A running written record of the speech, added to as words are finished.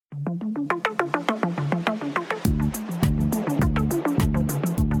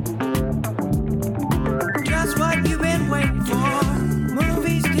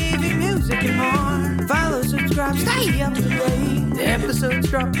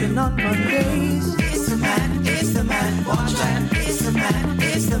dropping on Mondays. It's the man, watch that. It's the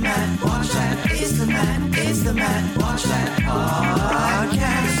man, watch that. It's the man, watch that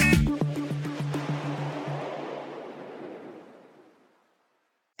podcast.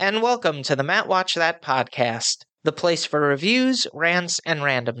 And welcome to the Matt Watch That podcast, the place for reviews, rants, and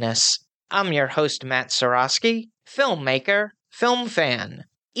randomness. I'm your host, Matt Sorosky, filmmaker, film fan.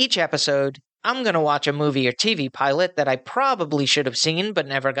 Each episode, I'm going to watch a movie or TV pilot that I probably should have seen but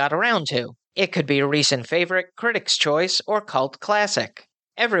never got around to. It could be a recent favorite, critic's choice, or cult classic.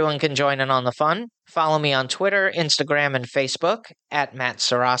 Everyone can join in on the fun. Follow me on Twitter, Instagram, and Facebook at Matt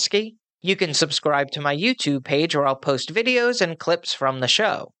Sorosky. You can subscribe to my YouTube page where I'll post videos and clips from the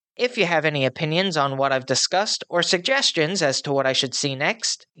show. If you have any opinions on what I've discussed or suggestions as to what I should see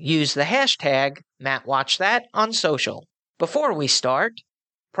next, use the hashtag MattWatchThat on social. Before we start,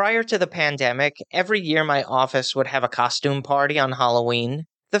 prior to the pandemic, every year my office would have a costume party on Halloween.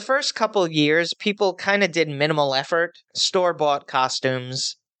 The first couple years, people kind of did minimal effort, store-bought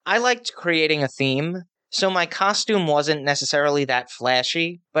costumes. I liked creating a theme, so my costume wasn't necessarily that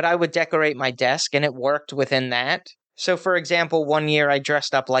flashy, but I would decorate my desk and it worked within that. So for example, one year I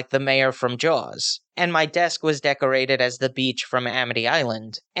dressed up like the mayor from Jaws, and my desk was decorated as the beach from Amity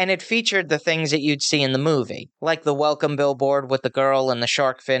Island, and it featured the things that you'd see in the movie, like the welcome billboard with the girl and the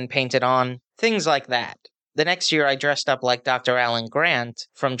shark fin painted on, things like that. The next year I dressed up like Dr. Alan Grant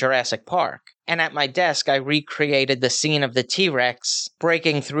from Jurassic Park, and at my desk I recreated the scene of the T-Rex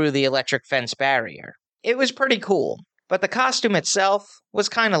breaking through the electric fence barrier. It was pretty cool, but the costume itself was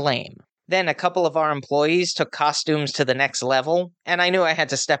kinda lame. Then a couple of our employees took costumes to the next level, and I knew I had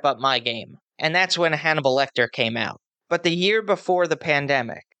to step up my game. And that's when Hannibal Lecter came out. But the year before the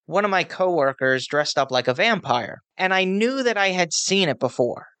pandemic, one of my coworkers dressed up like a vampire, and I knew that I had seen it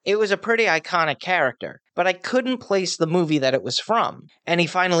before. It was a pretty iconic character, but I couldn't place the movie that it was from. And he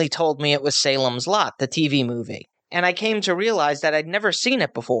finally told me it was Salem's Lot, the TV movie. And I came to realize that I'd never seen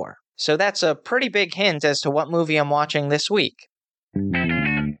it before. So that's a pretty big hint as to what movie I'm watching this week.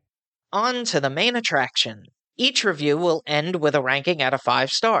 On to the main attraction. Each review will end with a ranking out of 5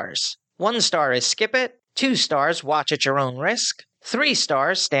 stars. 1 star is skip it, 2 stars watch at your own risk, 3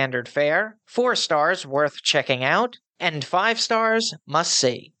 stars standard fare, 4 stars worth checking out, and 5 stars must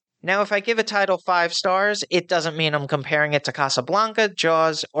see. Now if I give a title 5 stars, it doesn't mean I'm comparing it to Casablanca,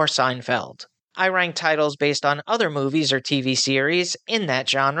 Jaws, or Seinfeld. I rank titles based on other movies or TV series in that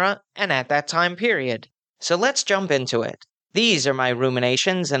genre and at that time period. So let's jump into it. These are my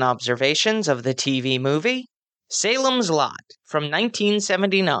ruminations and observations of the TV movie, Salem's Lot, from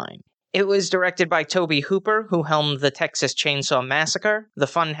 1979. It was directed by Tobe Hooper, who helmed the Texas Chainsaw Massacre, The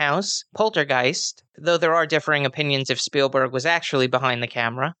Funhouse, Poltergeist, though there are differing opinions if Spielberg was actually behind the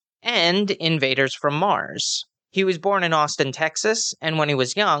camera, and Invaders from Mars. He was born in Austin, Texas, and when he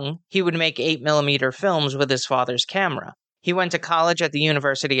was young, he would make 8mm films with his father's camera. He went to college at the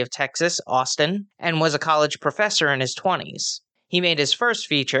University of Texas, Austin, and was a college professor in his 20s. He made his first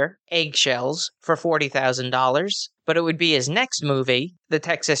feature, Eggshells, for $40,000, but it would be his next movie, The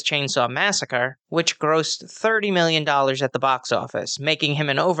Texas Chainsaw Massacre, which grossed $30 million at the box office, making him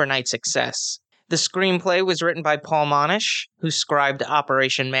an overnight success. The screenplay was written by Paul Monish, who scribed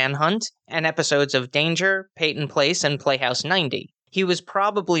Operation Manhunt and episodes of Danger, Peyton Place, and Playhouse 90. He was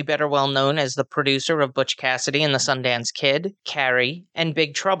probably better well known as the producer of Butch Cassidy and the Sundance Kid, Carrie, and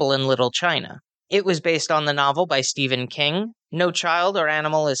Big Trouble in Little China. It was based on the novel by Stephen King. No child or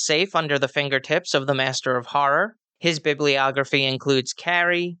animal is safe under the fingertips of the master of horror. His bibliography includes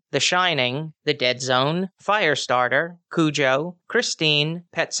Carrie, The Shining, The Dead Zone, Firestarter, Cujo, Christine,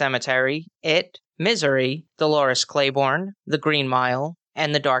 Pet Sematary, It, Misery, Dolores Claiborne, The Green Mile,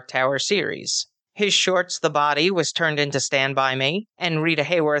 and the Dark Tower series. His shorts The Body was turned into Stand By Me, and Rita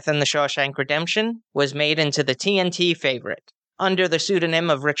Hayworth in The Shawshank Redemption was made into the TNT favorite. Under the pseudonym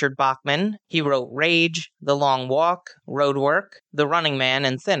of Richard Bachman, he wrote Rage, The Long Walk, Roadwork, The Running Man,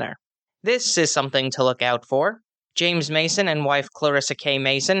 and Thinner. This is something to look out for. James Mason and wife Clarissa K.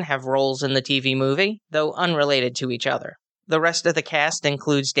 Mason have roles in the TV movie, though unrelated to each other. The rest of the cast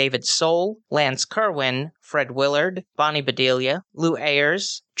includes David Soul, Lance Kerwin, Fred Willard, Bonnie Bedelia, Lou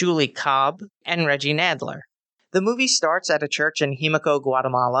Ayres, Julie Cobb, and Reggie Nadler. The movie starts at a church in Jimaco,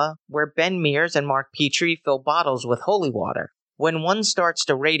 Guatemala, where Ben Mears and Mark Petrie fill bottles with holy water. When one starts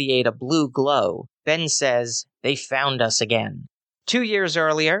to radiate a blue glow, Ben says, "They found us again." 2 years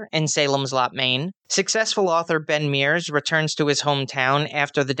earlier, in Salem's Lot, Maine, successful author Ben Mears returns to his hometown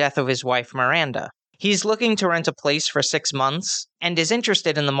after the death of his wife Miranda. He's looking to rent a place for 6 months, and is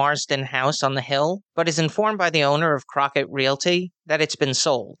interested in the Marsden house on the hill, but is informed by the owner of Crockett Realty that it's been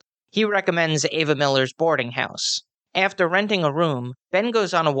sold. He recommends Ava Miller's boarding house. After renting a room, Ben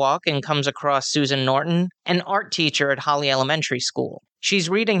goes on a walk and comes across Susan Norton, an art teacher at Holly Elementary School. She's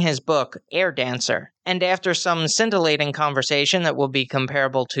reading his book, Air Dancer, and after some scintillating conversation that will be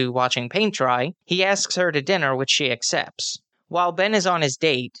comparable to watching paint dry, he asks her to dinner, which she accepts. While Ben is on his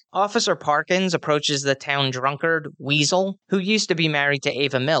date, Officer Parkins approaches the town drunkard, Weasel, who used to be married to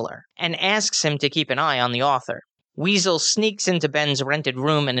Ava Miller, and asks him to keep an eye on the author. Weasel sneaks into Ben's rented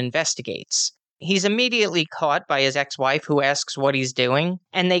room and investigates. He's immediately caught by his ex-wife who asks what he's doing,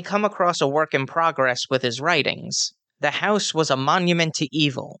 and they come across a work in progress with his writings. The house was a monument to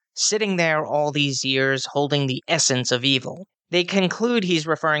evil, sitting there all these years holding the essence of evil. They conclude he's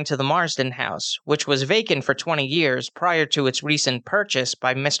referring to the Marsden house, which was vacant for 20 years prior to its recent purchase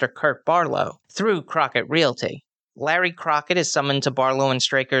by Mr. Kurt Barlow through Crockett Realty. Larry Crockett is summoned to Barlow and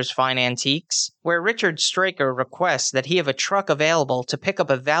Straker's Fine Antiques, where Richard Straker requests that he have a truck available to pick up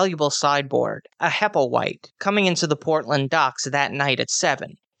a valuable sideboard, a Hepplewhite, coming into the Portland docks that night at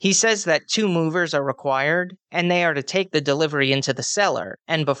 7. He says that 2 movers are required, and they are to take the delivery into the cellar,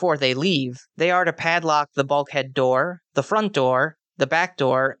 and before they leave, they are to padlock the bulkhead door, the front door, the back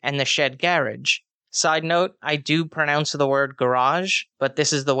door, and the shed garage. Side note, I do pronounce the word garage, but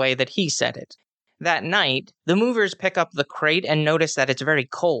this is the way that he said it. That night, the movers pick up the crate and notice that it's very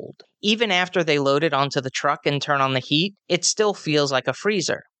cold. Even after they load it onto the truck and turn on the heat, it still feels like a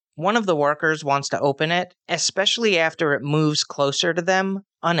freezer. One of the workers wants to open it, especially after it moves closer to them,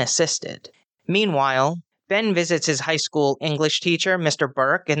 unassisted. Meanwhile, Ben visits his high school English teacher, Mr.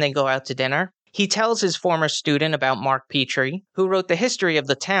 Burke, and they go out to dinner. He tells his former student about Mark Petrie, who wrote the history of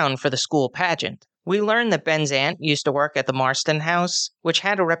the town for the school pageant. We learn that Ben's aunt used to work at the Marsden house, which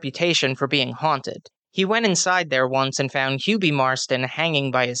had a reputation for being haunted. He went inside there once and found Hubie Marsden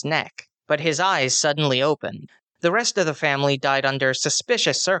hanging by his neck, but his eyes suddenly opened. The rest of the family died under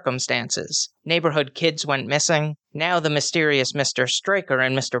suspicious circumstances. Neighborhood kids went missing. Now the mysterious Mr. Straker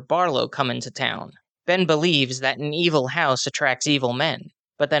and Mr. Barlow come into town. Ben believes that an evil house attracts evil men,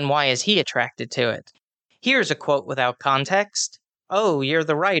 but then why is he attracted to it? Here's a quote without context. "Oh, you're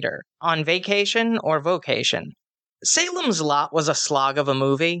the writer. On vacation or vocation?" Salem's Lot was a slog of a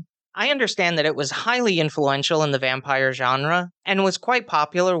movie. I understand that it was highly influential in the vampire genre, and was quite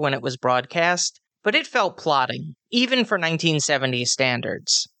popular when it was broadcast, but it felt plodding, even for 1970s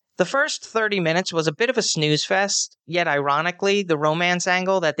standards. The first 30 minutes was a bit of a snooze fest, yet ironically, the romance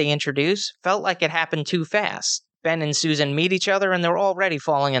angle that they introduced felt like it happened too fast. Ben and Susan meet each other and they're already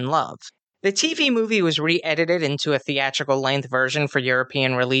falling in love. The TV movie was re-edited into a theatrical-length version for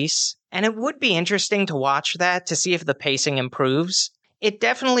European release, and it would be interesting to watch that to see if the pacing improves. It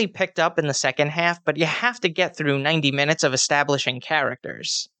definitely picked up in the second half, but you have to get through 90 minutes of establishing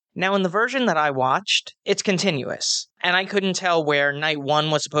characters. Now, in the version that I watched, it's continuous, and I couldn't tell where Night 1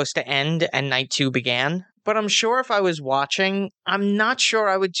 was supposed to end and Night 2 began. But I'm sure if I was watching, I'm not sure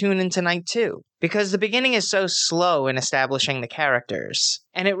I would tune into Night 2, because the beginning is so slow in establishing the characters,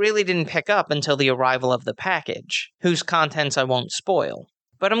 and it really didn't pick up until the arrival of the package, whose contents I won't spoil.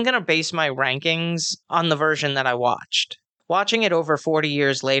 But I'm going to base my rankings on the version that I watched. Watching it over 40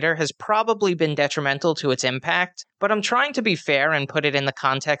 years later has probably been detrimental to its impact, but I'm trying to be fair and put it in the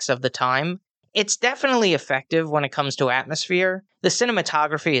context of the time. It's definitely effective when it comes to atmosphere. The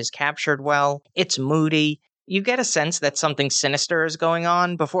cinematography is captured well, it's moody, you get a sense that something sinister is going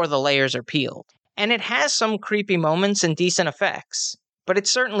on before the layers are peeled. And it has some creepy moments and decent effects, but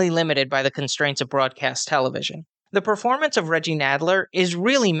it's certainly limited by the constraints of broadcast television. The performance of Reggie Nadler is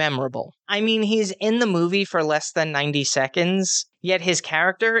really memorable. I mean, he's in the movie for less than 90 seconds, yet his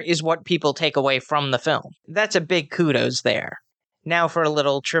character is what people take away from the film. That's a big kudos there. Now for a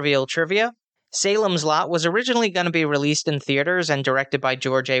little trivial trivia. Salem's Lot was originally going to be released in theaters and directed by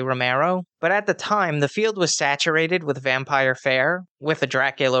George A. Romero, but at the time, the field was saturated with vampire fare, with a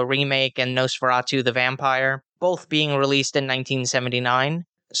Dracula remake and Nosferatu the Vampire, both being released in 1979,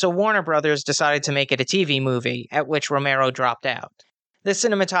 so Warner Brothers decided to make it a TV movie, at which Romero dropped out. The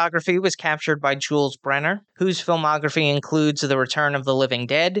cinematography was captured by Jules Brenner, whose filmography includes The Return of the Living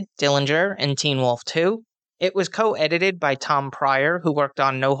Dead, Dillinger, and Teen Wolf 2. It was co-edited by Tom Pryor, who worked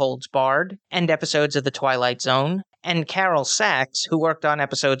on No Holds Barred and episodes of The Twilight Zone, and Carol Sachs, who worked on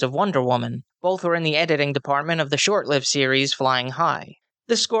episodes of Wonder Woman. Both were in the editing department of the short-lived series Flying High.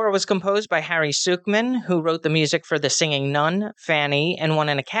 The score was composed by Harry Sukman, who wrote the music for The Singing Nun, Fanny, and won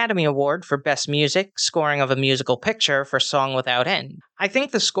an Academy Award for Best Music, scoring of a musical picture for Song Without End. I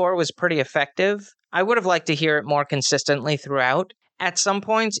think the score was pretty effective. I would have liked to hear it more consistently throughout. At some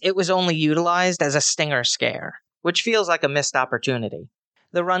points, it was only utilized as a stinger scare, which feels like a missed opportunity.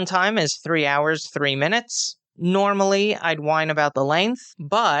 The runtime is 3 hours, 3 minutes. Normally, I'd whine about the length,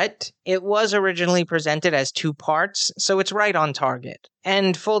 but it was originally presented as 2 parts, so it's right on target.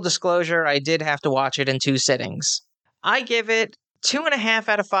 And full disclosure, I did have to watch it in 2 sittings. I give it 2.5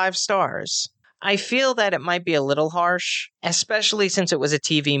 out of 5 stars. I feel that it might be a little harsh, especially since it was a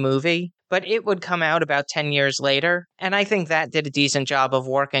TV movie, but it would come out about 10 years later, and I think that did a decent job of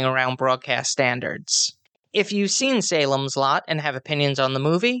working around broadcast standards. If you've seen Salem's Lot and have opinions on the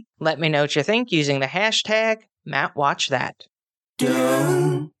movie, let me know what you think using the hashtag #MattWatchThat.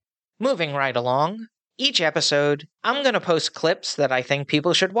 Moving right along, each episode, I'm going to post clips that I think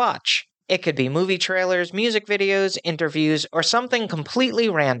people should watch. It could be movie trailers, music videos, interviews, or something completely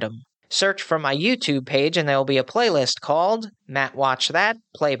random. Search for my YouTube page and there will be a playlist called Matt Watch That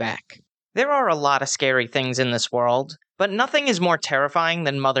Playback. There are a lot of scary things in this world, but nothing is more terrifying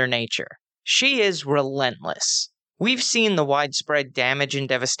than Mother Nature. She is relentless. We've seen the widespread damage and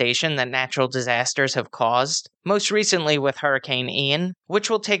devastation that natural disasters have caused, most recently with Hurricane Ian, which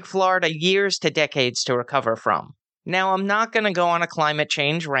will take Florida years to decades to recover from. Now, I'm not going to go on a climate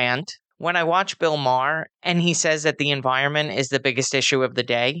change rant. When I watch Bill Maher and he says that the environment is the biggest issue of the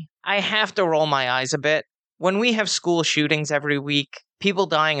day, I have to roll my eyes a bit. When we have school shootings every week, people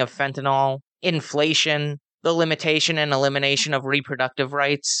dying of fentanyl, inflation, the limitation and elimination of reproductive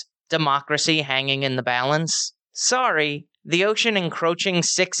rights, democracy hanging in the balance. Sorry, the ocean encroaching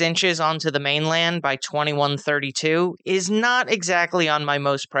 6 inches onto the mainland by 2132 is not exactly on my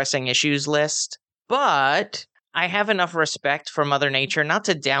most pressing issues list, but I have enough respect for Mother Nature not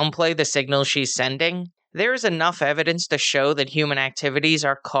to downplay the signals she's sending. There is enough evidence to show that human activities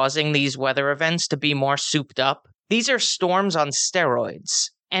are causing these weather events to be more souped up. These are storms on steroids,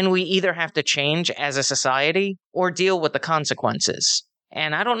 and we either have to change as a society or deal with the consequences.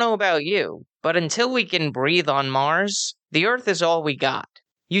 And I don't know about you, but until we can breathe on Mars, the Earth is all we got.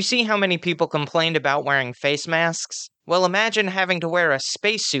 You see how many people complained about wearing face masks? Well, imagine having to wear a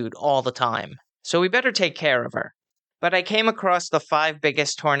spacesuit all the time. So we better take care of her. But I came across the 5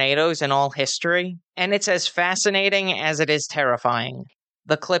 biggest tornadoes in all history, and it's as fascinating as it is terrifying.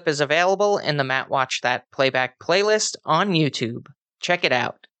 The clip is available in the Matt Watch That Playback playlist on YouTube. Check it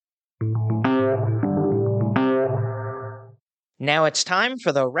out. Now it's time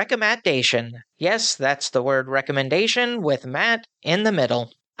for the recommendation. Yes, that's the word recommendation with Matt in the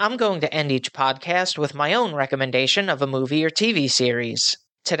middle. I'm going to end each podcast with my own recommendation of a movie or TV series.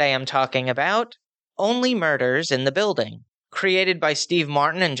 Today I'm talking about Only Murders in the Building. Created by Steve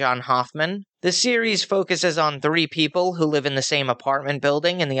Martin and John Hoffman, the series focuses on 3 people who live in the same apartment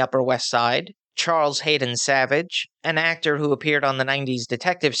building in the Upper West Side. Charles Hayden Savage, an actor who appeared on the 90s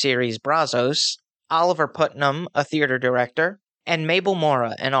detective series Brazos, Oliver Putnam, a theater director, and Mabel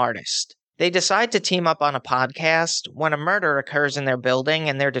Mora, an artist. They decide to team up on a podcast when a murder occurs in their building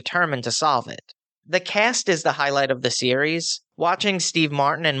and they're determined to solve it. The cast is the highlight of the series. Watching Steve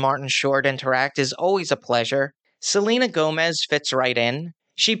Martin and Martin Short interact is always a pleasure. Selena Gomez fits right in.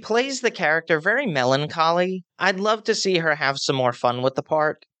 She plays the character very melancholy. I'd love to see her have some more fun with the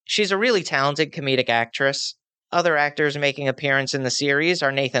part. She's a really talented comedic actress. Other actors making appearance in the series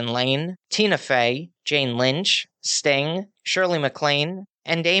are Nathan Lane, Tina Fey, Jane Lynch, Sting, Shirley MacLaine,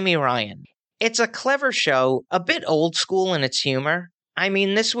 and Amy Ryan. It's a clever show, a bit old school in its humor. I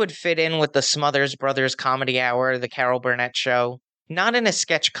mean, this would fit in with the Smothers Brothers Comedy Hour, the Carol Burnett Show. Not in a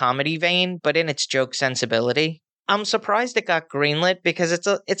sketch comedy vein, but in its joke sensibility. I'm surprised it got greenlit because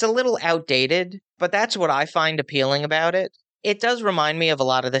it's a little outdated, but that's what I find appealing about it. It does remind me of a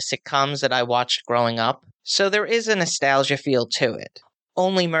lot of the sitcoms that I watched growing up, so there is a nostalgia feel to it.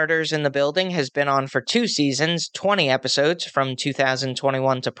 Only Murders in the Building has been on for 2 seasons, 20 episodes from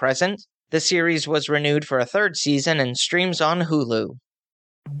 2021 to present. The series was renewed for a 3rd season and streams on Hulu.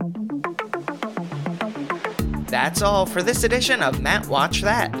 That's all for this edition of Matt Watch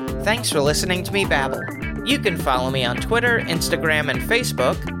That. Thanks for listening to me babble. You can follow me on Twitter, Instagram, and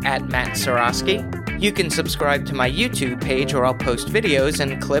Facebook at Matt Sorosky. You can subscribe to my YouTube page where I'll post videos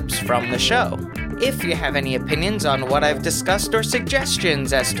and clips from the show. If you have any opinions on what I've discussed or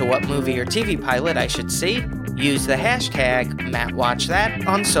suggestions as to what movie or TV pilot I should see, use the hashtag MattWatchThat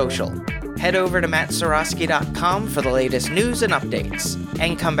on social. Head over to mattsorosky.com for the latest news and updates,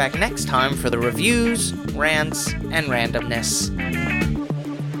 and come back next time for the reviews, rants, and randomness.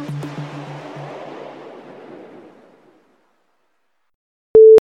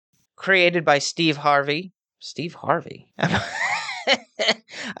 Created by Steve Harvey. Steve Harvey?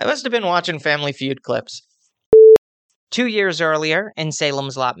 I must have been watching Family Feud clips. 2 years earlier, in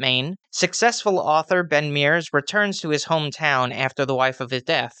Salem's Lot, Maine, successful author Ben Mears returns to his hometown after the wife of his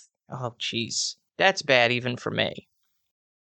death. Oh, jeez. That's bad even for me.